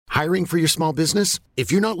Hiring for your small business?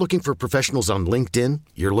 If you're not looking for professionals on LinkedIn,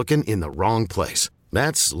 you're looking in the wrong place.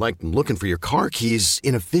 That's like looking for your car keys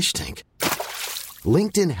in a fish tank.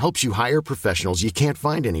 LinkedIn helps you hire professionals you can't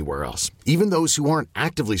find anywhere else, even those who aren't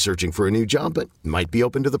actively searching for a new job but might be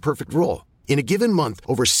open to the perfect role. In a given month,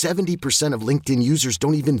 over 70% of LinkedIn users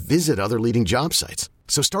don't even visit other leading job sites.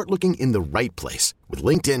 So start looking in the right place. With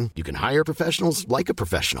LinkedIn, you can hire professionals like a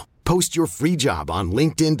professional. Post your free job on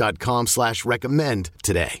linkedin.com/recommend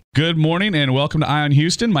today. Good morning and welcome to Eye on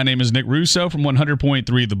Houston. My name is Nick Russo from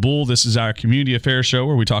 100.3 The Bull. This is our community affairs show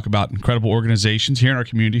where we talk about incredible organizations here in our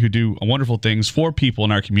community who do wonderful things for people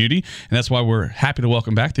in our community. And that's why we're happy to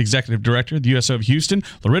welcome back the Executive Director of the USO of Houston,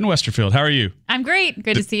 Loren Westerfield. How are you? I'm great.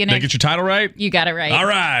 Good to see you, Nick. Did I get your title right? You got it right. All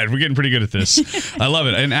right. We're getting pretty good at this. I love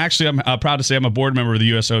it. And actually, I'm proud to say I'm a board member of the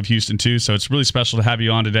USO of Houston, too. So it's really special to have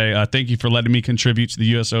you on today. Thank you for letting me contribute to the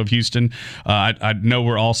USO of Houston. I know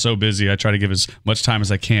we're all so busy. I try to give as much time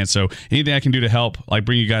as I can. So anything I can do to help, like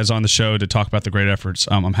bring you guys on the show to talk about the great efforts,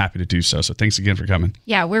 I'm happy to do so. So thanks again for coming.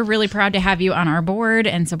 Yeah, we're really proud to have you on our board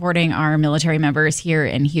and supporting our military members here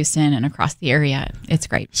in Houston and across the area. It's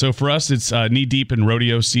great. So for us, it's knee deep in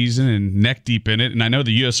rodeo season and neck deep in it. And I know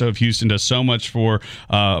the USO of Houston does so much for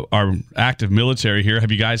our active military here.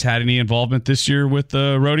 Have you guys had any involvement this year with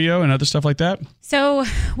the rodeo and other stuff like that? So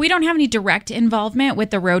we don't have any direct involvement with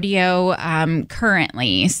the rodeo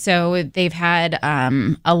currently. So they've had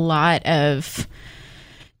a lot of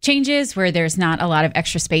changes where there's not a lot of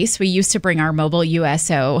extra space. We used to bring our mobile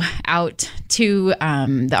USO out to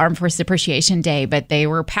the Armed Forces Appreciation Day, but they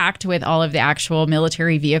were packed with all of the actual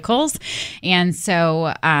military vehicles. And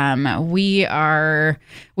so we are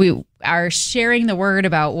sharing the word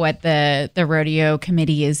about what the rodeo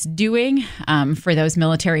committee is doing for those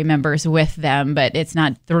military members with them, but it's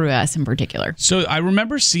not through us in particular. So I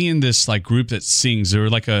remember seeing this like group that sings. They were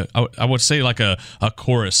like I would say like a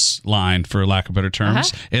chorus line, for lack of better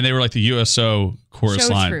terms, and they were like the USO chorus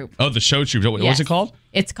show line. Troop. Oh, the show troop. What was it called?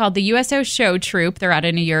 It's called the USO Show Troop. They're out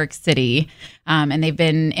of New York City, and they've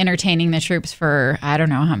been entertaining the troops for I don't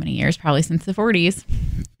know how many years, probably since the 40s.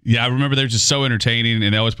 Yeah, I remember they're just so entertaining,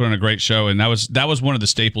 and they always put on a great show. And that was one of the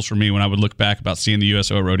staples for me when I would look back about seeing the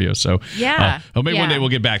USO at rodeo. So maybe one day we'll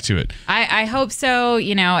get back to it. I hope so.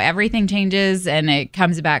 You know, everything changes and it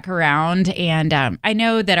comes back around. And I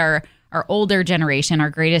know that our older generation, our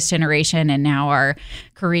greatest generation, and now our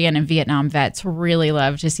Korean and Vietnam vets really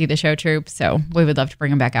love to see the show troop. So we would love to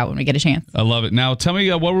bring them back out when we get a chance. I love it. Now, tell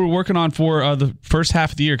me what we're working on for the first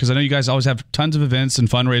half of the year, because I know you guys always have tons of events and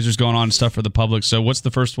fundraisers going on and stuff for the public. So what's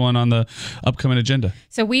the first one on the upcoming agenda?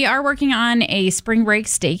 So we are working on a spring break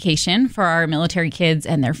staycation for our military kids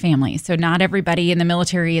and their families. So not everybody in the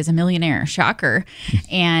military is a millionaire, shocker,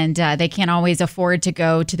 and they can't always afford to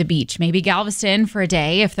go to the beach. Maybe Galveston for a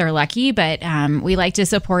day if they're lucky, but we like to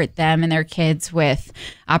support them and their kids with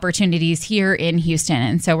opportunities here in Houston.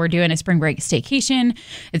 And so we're doing a spring break staycation.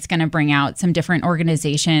 It's going to bring out some different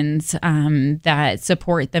organizations that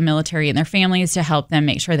support the military and their families to help them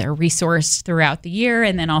make sure they're resourced throughout the year,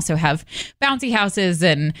 and then also have bouncy houses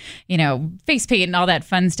and, you know, face paint and all that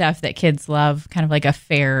fun stuff that kids love, kind of like a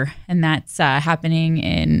fair. And that's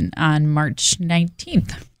happening on March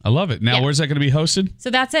 19th. I love it. Now, where's that going to be hosted? So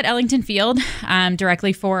that's at Ellington Field,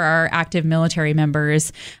 directly for our active military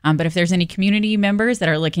members. But if there's any community members that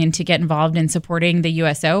are looking to get involved in supporting the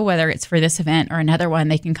USO, whether it's for this event or another one,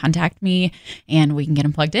 they can contact me and we can get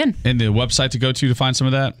them plugged in. And the website to go to find some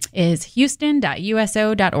of that? Is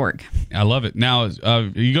houston.uso.org. I love it. Now,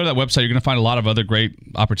 you go to that website, you're going to find a lot of other great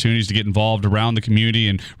opportunities to get involved around the community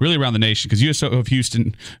and really around the nation, because USO of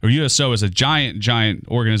Houston, or USO, is a giant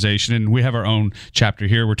organization, and we have our own chapter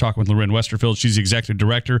here. We're talking with Loren Westerfield. She's the executive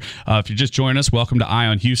director. If you're just joining us, welcome to Eye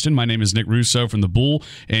on Houston. My name is Nick Russo from The Bull,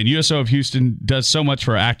 and USO of Houston does so much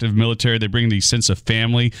for our active military. They bring the sense of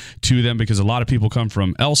family to them, because a lot of people come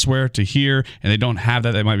from elsewhere to here, and they don't have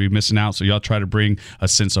that. They might be missing out, so y'all try to bring a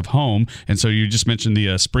sense of home. And so you just mentioned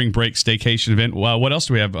the spring break staycation event. Well, what else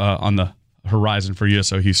do we have on the horizon for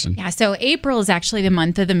USO Houston? Yeah, so April is actually the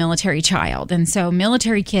month of the military child. And so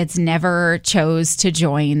military kids never chose to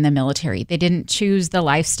join the military. They didn't choose the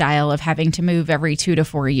lifestyle of having to move every 2 to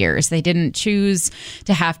 4 years. They didn't choose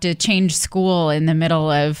to have to change school in the middle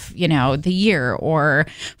of, the year, or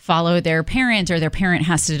follow their parent, or their parent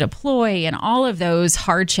has to deploy, and all of those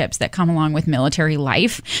hardships that come along with military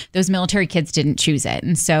life. Those military kids didn't choose it.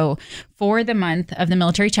 And so for the month of the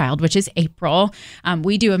military child, which is April,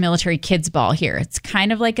 we do a military kids ball here. It's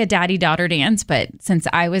kind of like a daddy-daughter dance, but since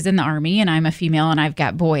I was in the Army and I'm a female and I've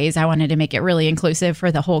got boys, I wanted to make it really inclusive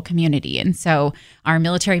for the whole community. And so our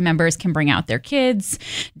military members can bring out their kids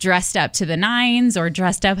dressed up to the nines or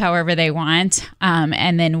dressed up however they want.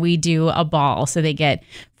 And then we do a ball. So they get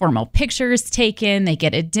formal pictures taken, they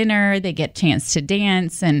get a dinner, they get a chance to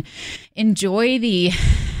dance and enjoy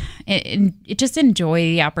enjoy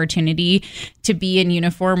the opportunity to be in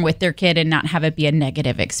uniform with their kid and not have it be a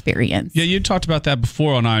negative experience. Yeah, you talked about that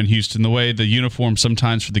before on Eye on Houston, the way the uniform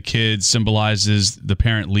sometimes for the kids symbolizes the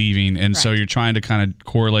parent leaving. And so you're trying to kind of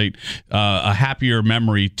correlate a happier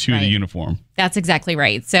memory to the uniform. That's exactly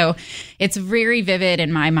right. So it's very vivid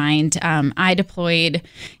in my mind. I deployed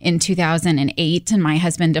in 2008 and my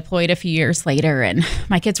husband deployed a few years later, and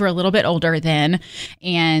my kids were a little bit older then.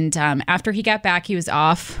 And after he got back, he was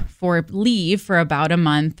off for leave for about a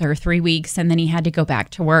month or 3 weeks. And then he had to go back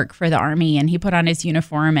to work for the Army, and he put on his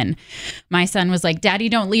uniform. And my son was like, "Daddy,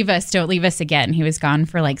 don't leave us. Don't leave us again." He was gone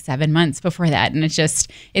for like 7 months before that. And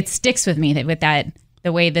it sticks with me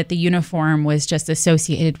the way that the uniform was just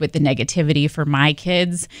associated with the negativity for my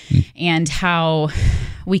kids and how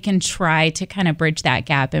we can try to kind of bridge that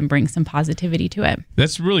gap and bring some positivity to it.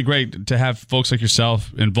 That's really great to have folks like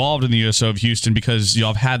yourself involved in the USO of Houston because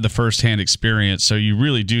y'all have had the firsthand experience. So you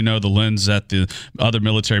really do know the lens that the other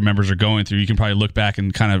military members are going through. You can probably look back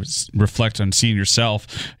and kind of reflect on seeing yourself,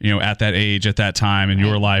 at that age, at that time in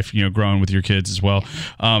your life, growing with your kids as well.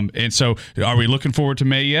 And so are we looking forward to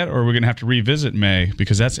May yet, or are we going to have to revisit May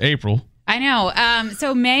because that's April? I know.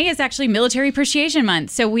 So May is actually Military Appreciation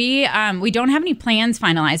Month. So we don't have any plans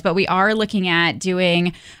finalized, but we are looking at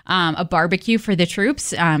doing a barbecue for the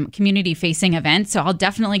troops, community-facing event. So I'll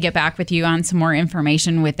definitely get back with you on some more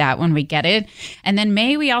information with that when we get it. And then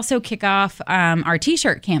May, we also kick off our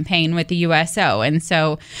T-shirt campaign with the USO. And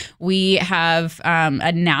so we have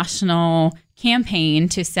a national campaign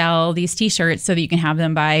to sell these T-shirts so that you can have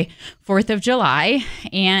them by 4th of July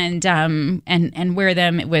and wear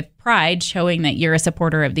them with pride, showing that you're a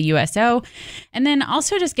supporter of the USO. And then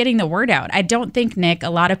also just getting the word out. I don't think, Nick,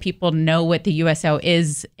 a lot of people know what the USO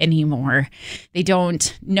is anymore. They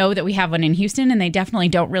don't know that we have one in Houston, and they definitely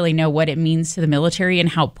don't really know what it means to the military and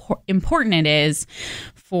how important it is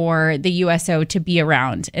for the USO to be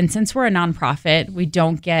around. And since we're a nonprofit, we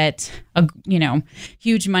don't get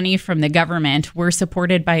huge money from the government. We're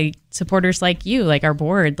supported by supporters like you, like our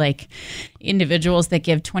board, like individuals that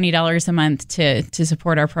give $20 a month to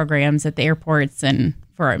support our programs at the airports and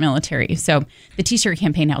for our military. So the T-shirt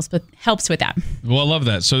campaign helps with that. Well, I love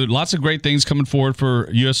that. So lots of great things coming forward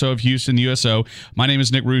for USO of Houston, the USO. My name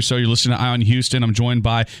is Nick Russo. You're listening to Eye on Houston. I'm joined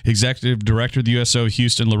by Executive Director of the USO of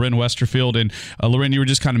Houston, Loren Westerfield. And Loren, you were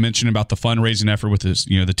just kind of mentioning about the fundraising effort with this,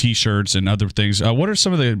 the T-shirts and other things. What are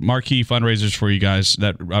some of the marquee fundraisers for you guys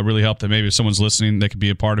that really help that maybe if someone's listening, they could be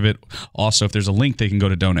a part of it? Also, if there's a link, they can go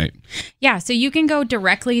to donate. Yeah, so you can go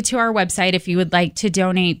directly to our website if you would like to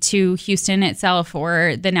donate to Houston itself or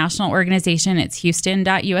the national organization. It's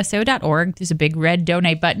houston.uso.org. There's a big red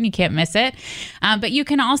donate button. You can't miss it. But you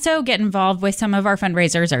can also get involved with some of our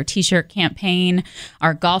fundraisers, our T-shirt campaign,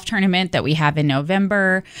 our golf tournament that we have in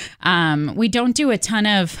November. We don't do a ton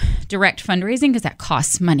of direct fundraising because that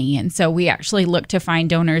costs money. And so we actually look to find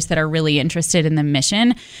donors that are really interested in the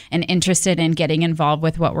mission and interested in getting involved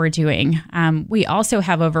with what we're doing. We also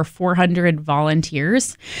have over 400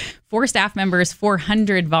 volunteers, 4 staff members,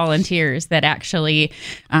 400 volunteers that actually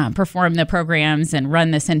perform the programs and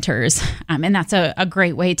run the centers. And that's a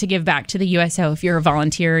great way to give back to the USO. If you're a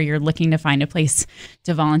volunteer, you're looking to find a place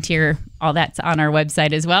to volunteer, all that's on our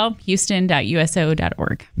website as well,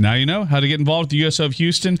 houston.uso.org. Now you know how to get involved with the USO of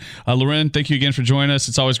Houston. Loren, thank you again for joining us.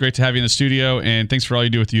 It's always great to have you in the studio, and thanks for all you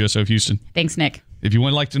do with the USO of Houston. Thanks, Nick. If you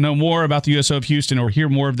would like to know more about the USO of Houston or hear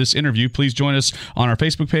more of this interview, please join us on our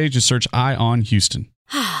Facebook page. Just search Eye on Houston.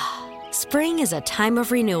 Spring is a time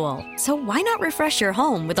of renewal, so why not refresh your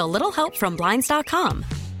home with a little help from Blinds.com?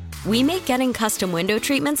 We make getting custom window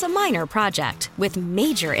treatments a minor project with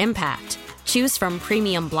major impact. Choose from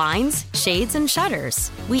premium blinds, shades, and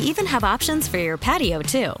shutters. We even have options for your patio,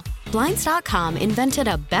 too. Blinds.com invented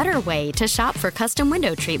a better way to shop for custom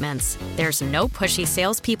window treatments. There's no pushy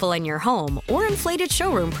salespeople in your home or inflated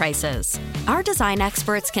showroom prices. Our design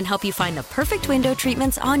experts can help you find the perfect window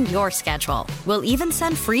treatments on your schedule. We'll even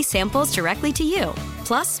send free samples directly to you.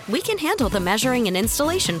 Plus, we can handle the measuring and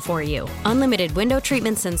installation for you. Unlimited window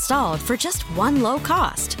treatments installed for just one low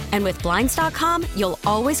cost. And with Blinds.com, you'll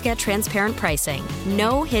always get transparent pricing.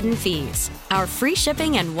 No hidden fees. Our free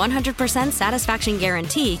shipping and 100% satisfaction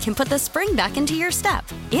guarantee can put the spring back into your step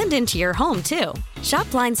and into your home, too. Shop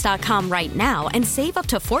Blinds.com right now and save up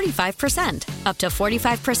to 45%. Up to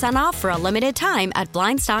 45% off for a limited time at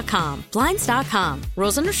Blinds.com. Blinds.com.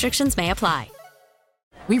 Rules and restrictions may apply.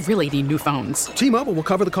 We really need new phones. T-Mobile will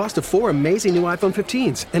cover the cost of 4 amazing new iPhone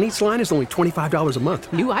 15s, and each line is only $25 a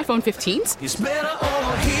month. New iPhone 15s? It's better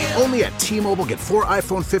over here. Only at T-Mobile, get 4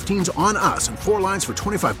 iPhone 15s on us and 4 lines for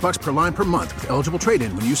 $25 per line per month with eligible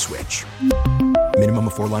trade-in when you switch. Minimum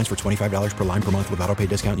of 4 lines for $25 per line per month with autopay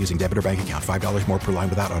discount using debit or bank account. $5 more per line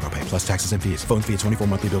without autopay, plus taxes and fees. Phone fee at 24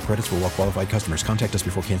 monthly bill credits for well-qualified customers. Contact us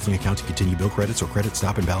before canceling account to continue bill credits or credit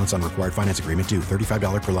stop and balance on required finance agreement due.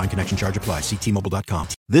 $35 per line connection charge applies. See T-Mobile.com.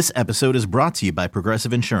 This episode is brought to you by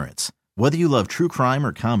Progressive Insurance. Whether you love true crime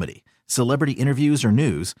or comedy, celebrity interviews or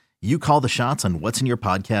news, you call the shots on what's in your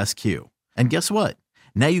podcast queue. And guess what?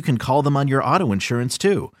 Now you can call them on your auto insurance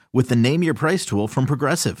too with the Name Your Price tool from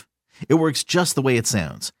Progressive. It works just the way it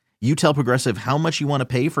sounds. You tell Progressive how much you want to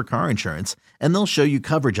pay for car insurance, and they'll show you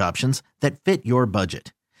coverage options that fit your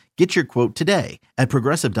budget. Get your quote today at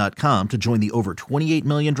Progressive.com to join the over 28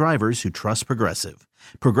 million drivers who trust Progressive.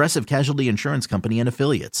 Progressive Casualty Insurance Company and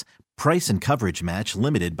Affiliates. Price and coverage match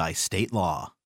limited by state law.